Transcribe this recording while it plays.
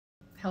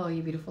Hello,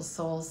 you beautiful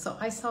souls. So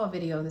I saw a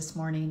video this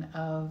morning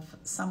of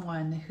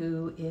someone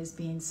who is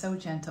being so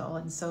gentle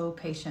and so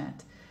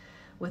patient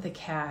with a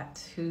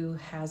cat who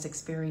has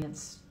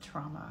experienced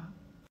trauma.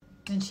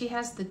 And she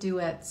has the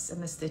duets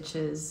and the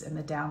stitches and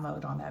the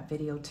download on that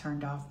video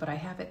turned off, but I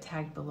have it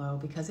tagged below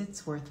because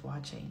it's worth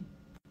watching.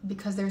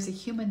 Because there's a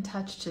human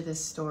touch to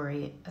this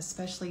story,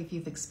 especially if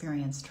you've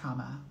experienced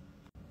trauma.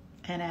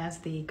 And as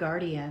the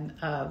guardian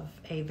of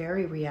a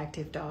very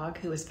reactive dog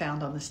who was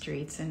found on the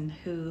streets and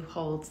who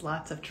holds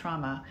lots of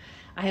trauma,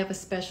 I have a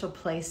special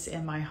place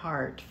in my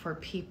heart for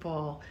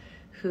people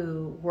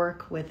who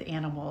work with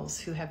animals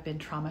who have been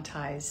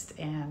traumatized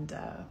and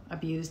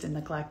abused and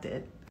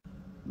neglected.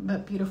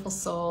 But beautiful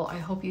soul, I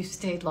hope you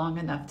stayed long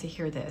enough to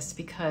hear this,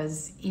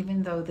 because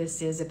even though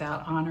this is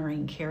about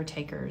honoring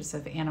caretakers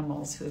of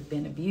animals who have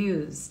been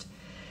abused,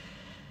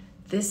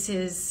 this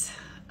is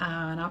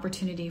an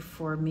opportunity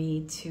for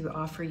me to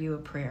offer you a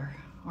prayer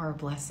or a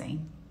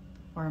blessing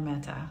or a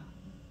metta.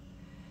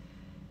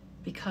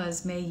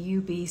 Because may you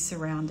be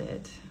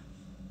surrounded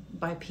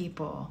by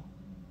people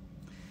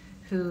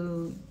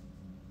who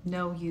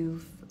know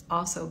you've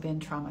also been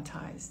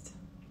traumatized,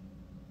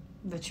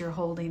 that you're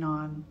holding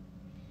on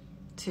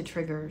to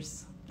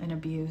triggers and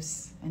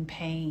abuse and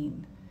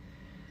pain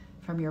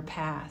from your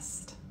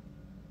past.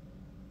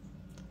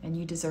 And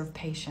you deserve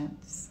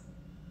patience.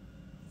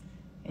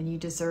 And you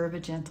deserve a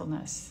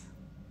gentleness.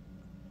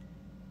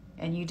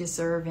 And you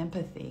deserve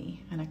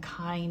empathy and a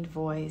kind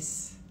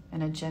voice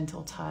and a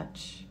gentle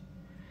touch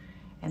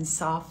and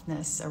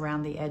softness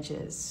around the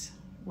edges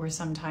where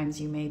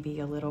sometimes you may be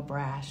a little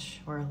brash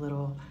or a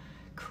little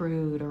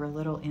crude or a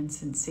little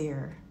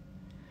insincere.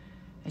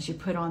 As you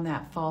put on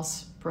that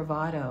false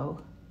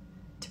bravado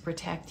to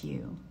protect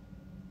you,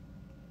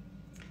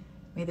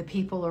 may the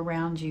people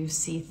around you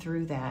see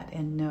through that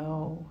and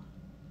know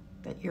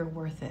that you're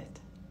worth it.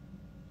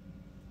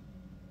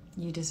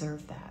 You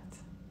deserve that.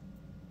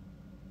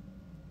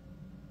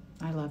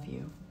 I love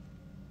you.